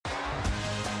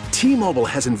T-Mobile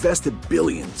has invested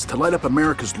billions to light up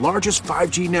America's largest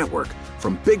 5G network,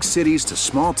 from big cities to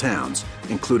small towns,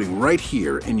 including right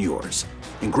here in yours.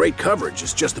 And great coverage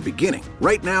is just the beginning.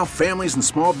 Right now, families and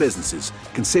small businesses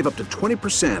can save up to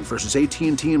 20% versus AT&T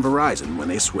and Verizon when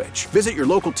they switch. Visit your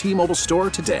local T-Mobile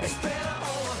store today.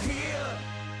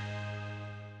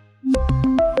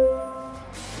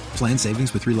 Plan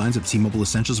savings with 3 lines of T-Mobile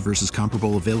Essentials versus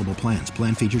comparable available plans.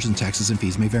 Plan features and taxes and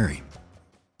fees may vary.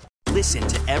 Listen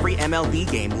to every MLB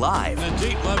game live. In the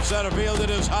deep left center field, it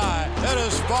is high, it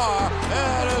is far,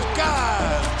 it is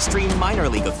gone. Stream minor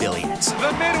league affiliates.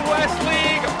 The Midwest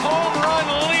League home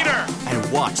run leader.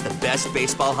 And watch the best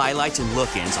baseball highlights and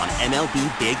look-ins on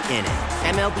MLB Big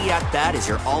Inning. MLB At Bat is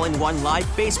your all-in-one live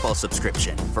baseball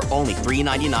subscription for only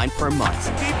 $3.99 per month.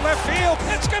 Deep left field,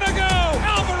 it's gonna go.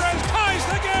 Alvarez ties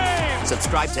the game.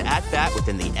 Subscribe to At Bat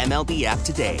within the MLB app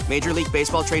today. Major League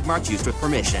Baseball trademarks used with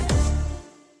permission.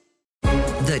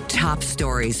 The top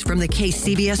stories from the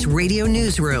KCBS Radio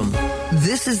Newsroom.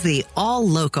 This is the All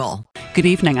Local. Good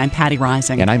evening, I'm Patty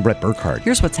Rising. And I'm Brett Burkhardt.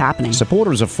 Here's what's happening.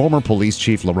 Supporters of former police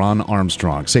chief LeRon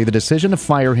Armstrong say the decision to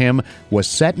fire him was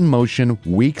set in motion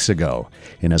weeks ago.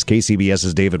 And as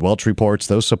KCBS's David Welch reports,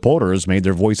 those supporters made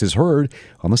their voices heard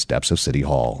on the steps of City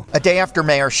Hall. A day after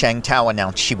Mayor Sheng Tao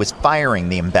announced she was firing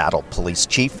the embattled police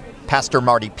chief, Pastor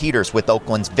Marty Peters with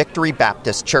Oakland's Victory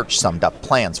Baptist Church summed up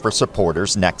plans for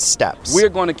supporters' next steps. We're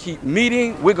going to keep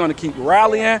meeting, we're going to keep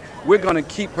rallying, we're going to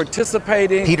keep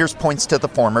participating. Peters points to the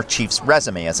former chief's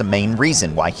resume as a main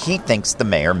reason why he thinks the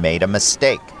mayor made a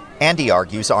mistake. And he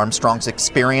argues Armstrong's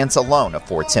experience alone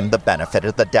affords him the benefit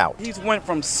of the doubt. He's went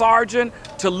from sergeant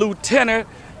to lieutenant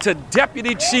to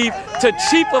deputy chief to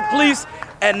chief of police.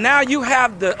 And now you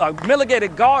have the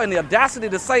mitigated gall and the audacity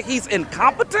to say he's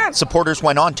incompetent? Supporters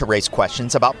went on to raise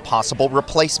questions about possible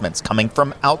replacements coming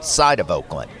from outside of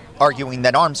Oakland, arguing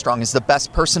that Armstrong is the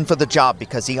best person for the job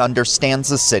because he understands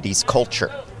the city's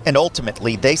culture. And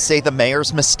ultimately, they say the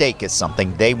mayor's mistake is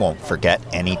something they won't forget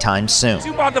anytime soon.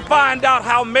 You're about to find out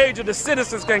how major the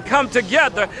citizens can come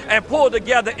together and pull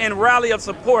together in rally of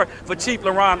support for Chief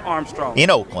LeRon Armstrong. In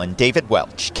Oakland, David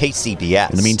Welch, KCBS.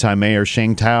 In the meantime, Mayor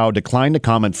Sheng Tao declined to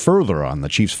comment further on the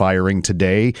chief's firing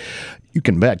today. You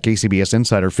can bet KCBS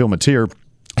insider Phil Mateer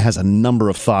has a number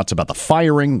of thoughts about the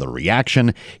firing, the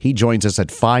reaction. He joins us at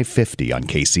 5:50 on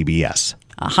KCBS.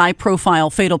 A high-profile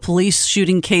fatal police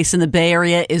shooting case in the Bay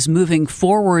Area is moving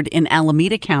forward in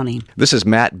Alameda County. This is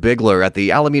Matt Bigler at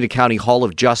the Alameda County Hall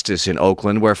of Justice in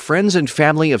Oakland, where friends and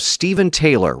family of Stephen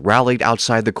Taylor rallied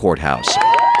outside the courthouse.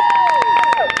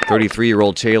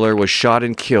 33-year-old Taylor was shot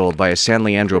and killed by a San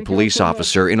Leandro police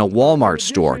officer in a Walmart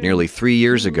store nearly 3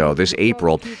 years ago this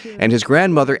April. And his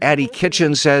grandmother, Addie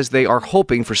Kitchen, says they are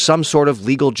hoping for some sort of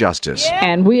legal justice.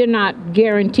 And we are not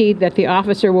guaranteed that the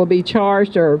officer will be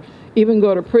charged or even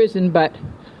go to prison, but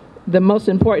the most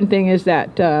important thing is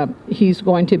that he's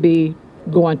going to be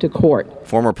going to court.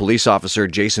 Former police officer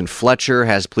Jason Fletcher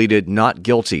has pleaded not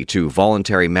guilty to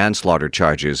voluntary manslaughter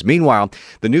charges. Meanwhile,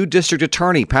 the new district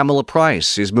attorney, Pamela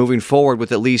Price, is moving forward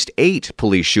with at least 8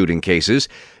 police shooting cases.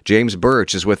 James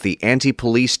Birch is with the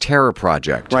Anti-Police Terror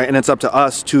Project. Right, and it's up to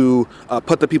us to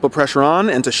put the people pressure on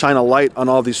and to shine a light on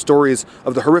all these stories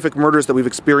of the horrific murders that we've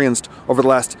experienced over the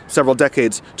last several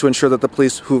decades to ensure that the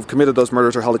police who've committed those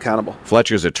murders are held accountable.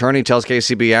 Fletcher's attorney tells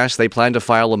KCBS they plan to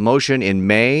file a motion in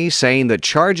May saying that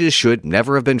charges should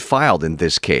never have been filed in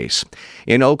this case.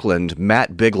 In Oakland,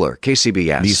 Matt Bigler,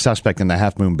 KCBS. The suspect in the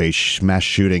Half Moon Bay mass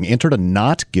shooting entered a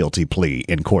not guilty plea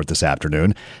in court this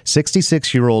afternoon.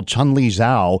 66-year-old Chun-Li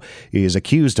Zhao is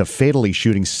accused of fatally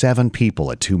shooting 7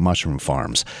 people at 2 mushroom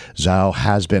farms. Zhao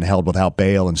has been held without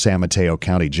bail in San Mateo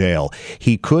County Jail.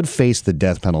 He could face the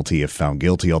death penalty if found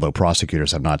guilty, although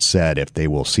prosecutors have not said if they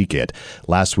will seek it.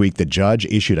 Last week, the judge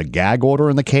issued a gag order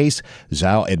in the case.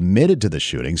 Zhao admitted to the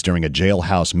shootings during a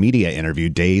jailhouse media interview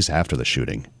days after the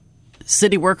shooting.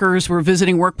 City workers were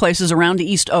visiting workplaces around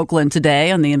East Oakland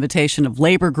today on the invitation of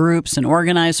labor groups and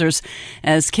organizers.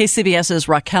 As KCBS's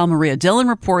Raquel Maria Dillon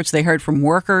reports, they heard from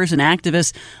workers and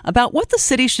activists about what the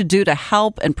city should do to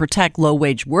help and protect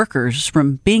low-wage workers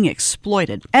from being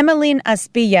exploited. Emmeline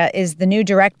Aspilla is the new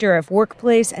director of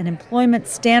workplace and employment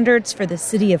standards for the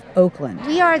city of Oakland.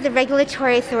 We are the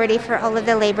regulatory authority for all of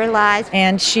the labor laws.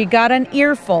 And she got an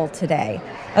earful today.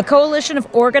 A coalition of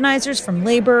organizers from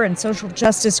labor and social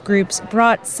justice groups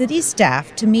brought city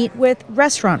staff to meet with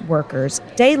restaurant workers,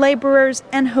 day laborers,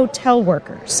 and hotel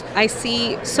workers. I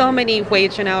see so many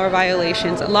wage and hour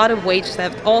violations, a lot of wage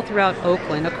theft all throughout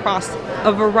Oakland across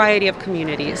a variety of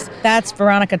communities. That's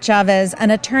Veronica Chavez, an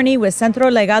attorney with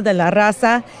Centro Legal de la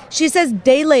Raza. She says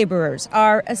day laborers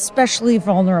are especially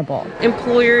vulnerable.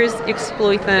 Employers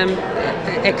exploit them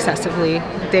excessively.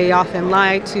 They often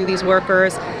lie to these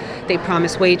workers. They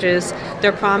promise wages.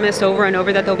 They're promised over and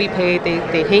over that they'll be paid.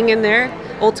 They hang in there,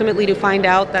 ultimately to find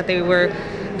out that they were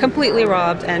completely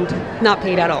robbed and not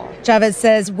paid at all. Chavez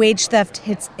says wage theft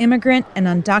hits immigrant and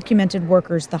undocumented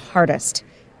workers the hardest.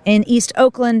 In East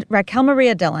Oakland, Raquel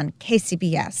Maria Dillon,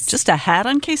 KCBS. Just a hat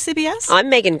on KCBS? I'm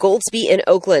Megan Goldsby in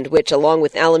Oakland, which, along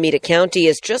with Alameda County,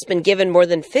 has just been given more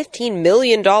than $15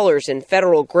 million in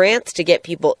federal grants to get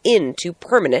people into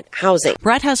permanent housing.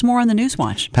 Brett has more on the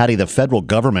Newswatch. Patty, the federal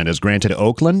government has granted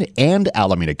Oakland and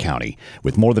Alameda County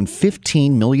with more than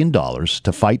 $15 million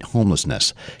to fight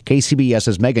homelessness.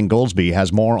 KCBS's Megan Goldsby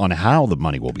has more on how the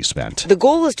money will be spent. The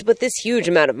goal is to put this huge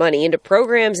amount of money into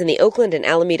programs in the Oakland and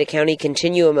Alameda County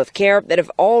continuum of care that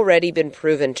have already been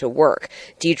proven to work.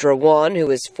 Deidre Wan, who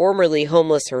is formerly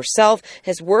homeless herself,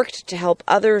 has worked to help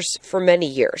others for many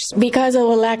years. Because of a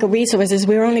lack of resources,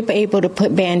 we were only able to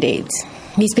put Band-Aids.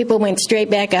 These people went straight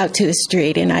back out to the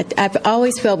street, and I've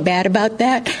always felt bad about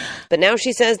that. But now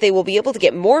she says they will be able to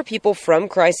get more people from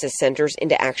crisis centers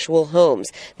into actual homes.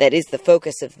 That is the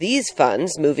focus of these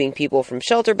funds, moving people from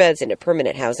shelter beds into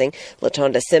permanent housing.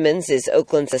 LaTonda Simmons is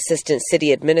Oakland's assistant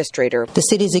city administrator. The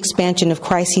city's expansion of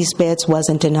crisis beds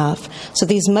wasn't enough. So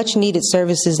these much-needed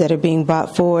services that are being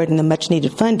brought forward and the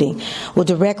much-needed funding will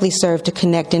directly serve to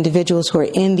connect individuals who are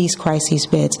in these crisis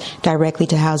beds directly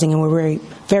to housing, and we're very,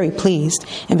 very pleased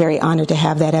and very honored to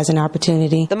have that as an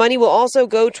opportunity. The money will also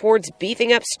go towards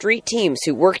beefing up street teams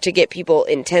who work to get people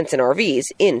in tents and RVs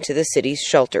into the city's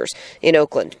shelters. In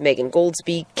Oakland, Megan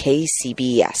Goldsby,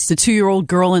 KCBS. The 2-year-old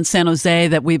girl in San Jose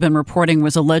that we've been reporting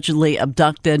was allegedly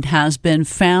abducted has been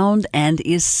found and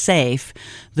is safe.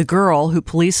 The girl, who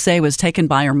police say was taken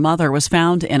by her mother, was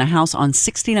found in a house on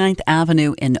 69th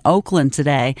Avenue in Oakland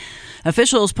today.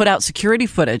 Officials put out security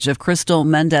footage of Crystal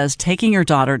Mendez taking her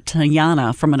daughter,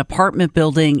 Tayana, from an apartment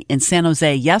building in San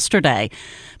Jose yesterday.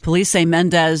 Police say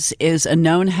Mendez is a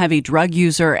known heavy drug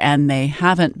user and they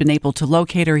haven't been able to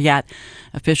locate her yet.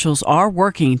 Officials are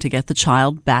working to get the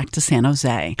child back to San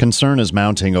Jose. Concern is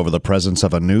mounting over the presence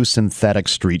of a new synthetic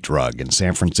street drug in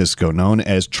San Francisco known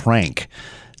as Tranq.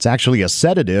 It's actually a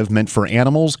sedative meant for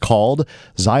animals called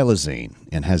xylazine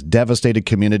and has devastated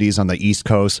communities on the East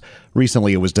Coast.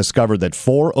 Recently, it was discovered that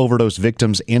 4 overdose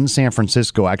victims in San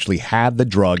Francisco actually had the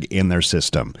drug in their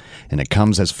system. And it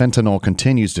comes as fentanyl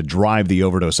continues to drive the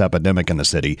overdose epidemic in the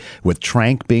city, with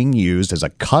Tranq being used as a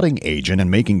cutting agent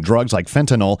and making drugs like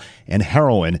fentanyl and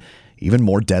heroin even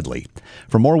more deadly.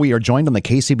 For more, we are joined on the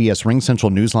KCBS Ring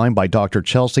Central Newsline by Dr.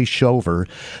 Chelsea Shover,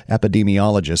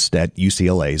 epidemiologist at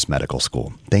UCLA's Medical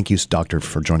School. Thank you, Doctor,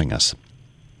 for joining us.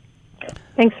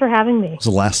 Thanks for having me. It's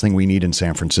the last thing we need in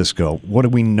San Francisco. What do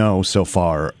we know so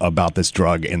far about this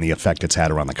drug and the effect it's had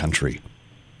around the country?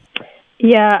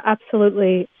 Yeah,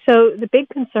 absolutely. So the big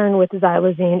concern with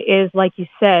xylazine is, like you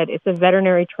said, it's a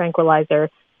veterinary tranquilizer,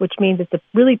 which means it's a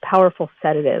really powerful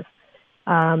sedative.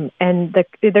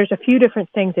 There's a few different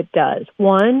things it does.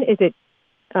 One is it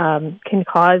can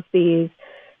cause these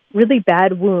really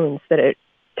bad wounds that are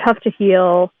tough to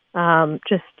heal.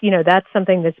 That's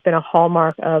something that's been a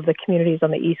hallmark of the communities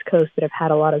on the East Coast that have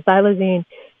had a lot of xylazine,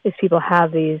 is people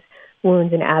have these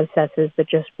wounds and abscesses that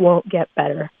just won't get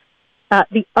better.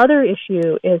 The other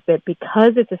issue is that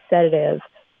because it's a sedative,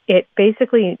 it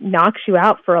basically knocks you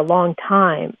out for a long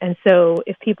time. And so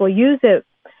if people use it,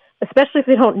 especially if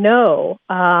they don't know,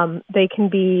 they can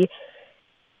be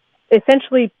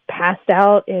essentially passed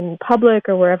out in public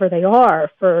or wherever they are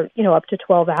for, up to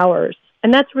 12 hours.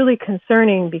 And that's really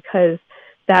concerning because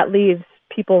that leaves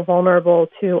people vulnerable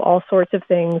to all sorts of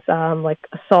things like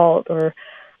assault or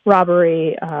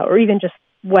robbery or even just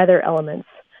weather elements.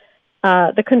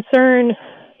 The concern,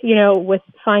 with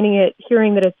finding it,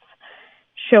 hearing that it's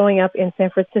showing up in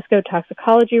San Francisco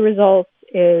toxicology results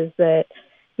is that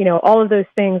all of those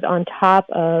things on top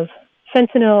of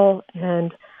fentanyl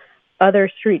and other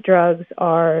street drugs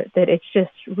are that it's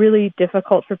just really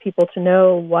difficult for people to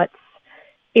know what's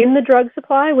in the drug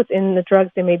supply, what's in the drugs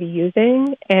they may be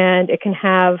using, and it can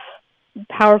have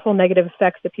powerful negative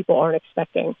effects that people aren't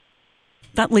expecting.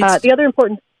 That leads the other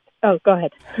important... Oh, go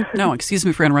ahead. No, excuse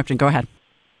me for interrupting. Go ahead.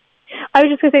 I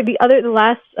was just going to say the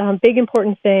last big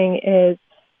important thing is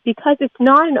because it's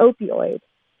not an opioid,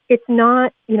 it's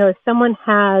not, if someone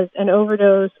has an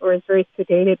overdose or is very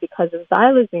sedated because of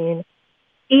xylazine,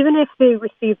 even if they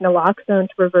receive naloxone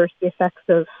to reverse the effects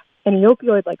of any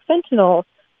opioid like fentanyl,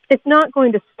 it's not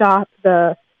going to stop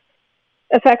the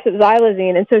effects of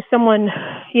xylazine. And so someone,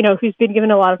 who's been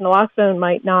given a lot of naloxone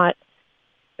might not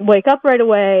wake up right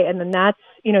away. And then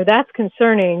that's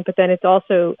concerning. But then it's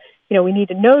also, we need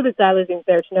to know that xylazine's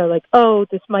there to know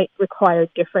this might require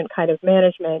different kind of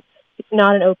management. It's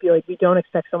not an opioid. We don't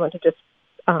expect someone to just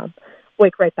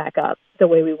wake right back up the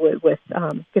way we would with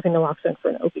giving naloxone for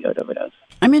an opioid overdose.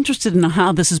 I'm interested in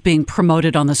how this is being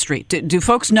promoted on the street. Do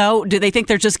folks know? Do they think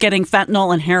they're just getting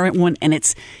fentanyl and heroin and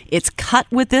it's cut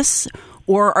with this,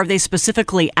 or are they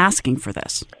specifically asking for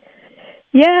this?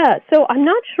 Yeah, so I'm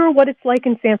not sure what it's like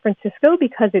in San Francisco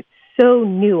because it's so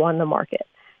new on the market.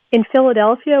 In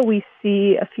Philadelphia, we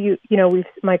see a few.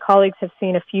 My colleagues have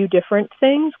seen a few different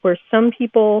things where some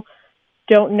people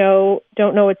don't know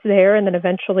it's there, and then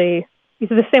eventually,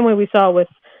 the same way we saw with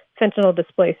fentanyl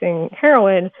displacing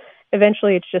heroin,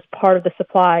 eventually it's just part of the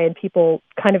supply and people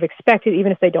kind of expect it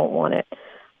even if they don't want it.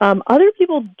 Other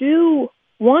people do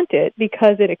want it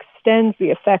because it extends the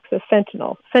effects of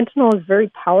fentanyl. Fentanyl is very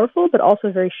powerful but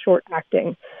also very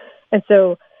short-acting. And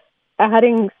so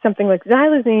adding something like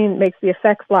xylazine makes the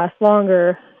effects last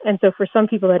longer, and so for some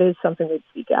people that is something they'd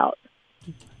seek out.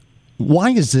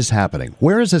 Why is this happening?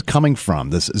 Where is it coming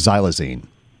from, this xylazine?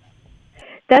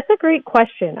 That's a great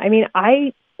question. I mean,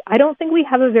 I don't think we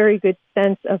have a very good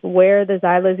sense of where the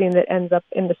xylazine that ends up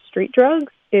in the street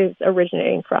drugs is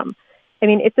originating from. I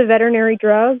mean, it's a veterinary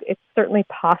drug. It's certainly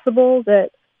possible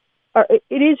that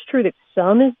it is true that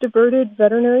some is diverted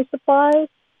veterinary supplies.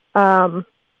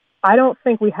 I don't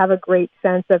think we have a great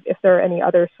sense of if there are any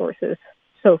other sources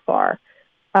so far.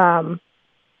 I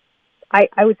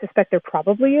would suspect there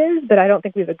probably is, but I don't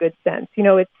think we have a good sense.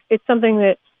 It's something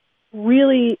that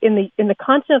really in the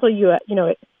continental U.S.,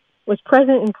 it was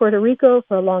present in Puerto Rico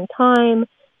for a long time.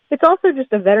 It's also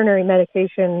just a veterinary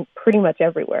medication pretty much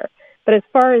everywhere. But as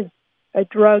far as a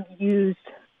drug used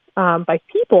by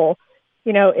people,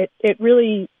 it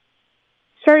really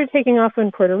started taking off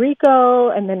in Puerto Rico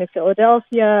and then in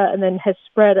Philadelphia and then has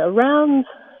spread around,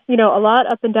 a lot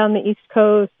up and down the East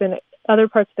Coast and other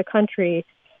parts of the country.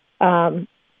 But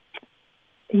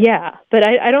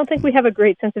I don't think we have a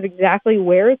great sense of exactly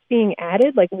where it's being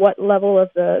added, like what level of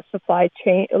the supply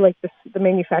chain, like the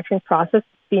manufacturing process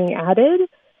being added,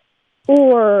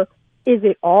 or is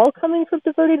it all coming from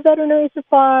diverted veterinary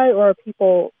supply, or are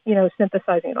people,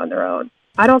 synthesizing it on their own?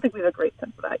 I don't think we have a great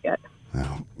sense of that yet.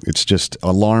 It's just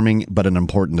alarming, but an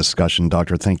important discussion.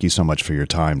 Doctor, thank you so much for your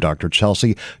time. Dr.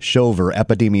 Chelsea Shover,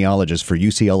 epidemiologist for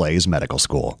UCLA's Medical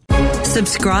School.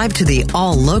 Subscribe to the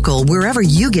All Local wherever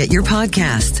you get your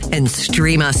podcasts and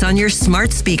stream us on your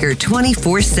smart speaker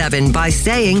 24/7 by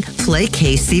saying play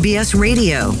KCBS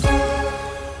Radio.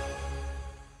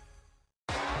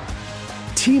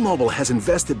 T-Mobile has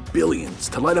invested billions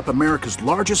to light up America's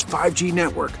largest 5G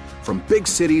network, from big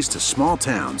cities to small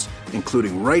towns,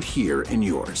 including right here in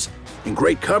yours. And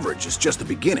great coverage is just the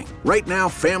beginning. Right now,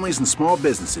 families and small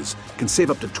businesses can save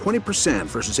up to 20%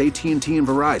 versus AT&T and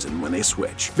Verizon when they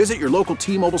switch. Visit your local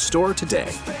T-Mobile store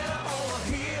today.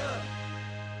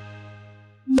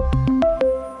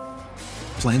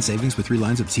 Plan savings with 3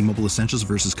 lines of T-Mobile Essentials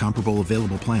versus comparable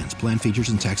available plans. Plan features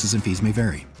and taxes and fees may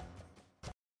vary.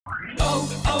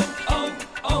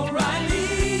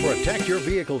 Protect your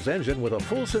vehicle's engine with a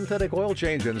full synthetic oil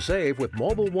change and save with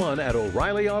Mobil 1 at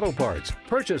O'Reilly Auto Parts.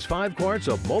 Purchase 5 quarts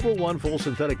of Mobil 1 full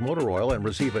synthetic motor oil and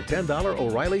receive a $10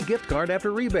 O'Reilly gift card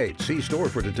after rebate. See store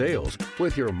for details.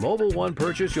 With your Mobil 1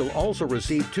 purchase, you'll also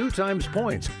receive 2 times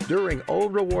points during O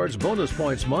Rewards Bonus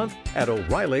Points Month at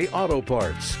O'Reilly Auto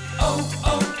Parts.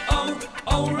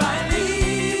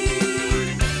 O'Reilly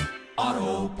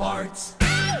Auto Parts.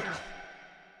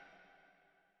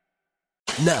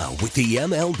 Now, with the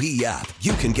MLB app,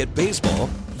 you can get baseball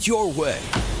your way.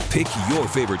 Pick your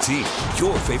favorite team,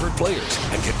 your favorite players,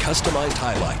 and get customized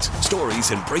highlights, stories,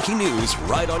 and breaking news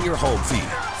right on your home feed.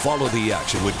 Follow the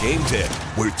action with Game Day,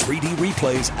 where 3D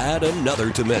replays add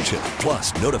another dimension.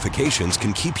 Plus, notifications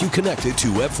can keep you connected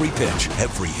to every pitch,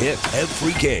 every hit,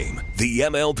 every game. The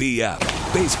MLB app.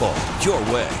 Baseball your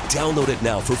way. Download it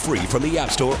now for free from the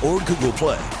App Store or Google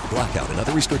Play. Blackout and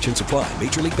other restrictions apply.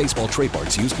 Major League Baseball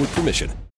trademarks used with permission.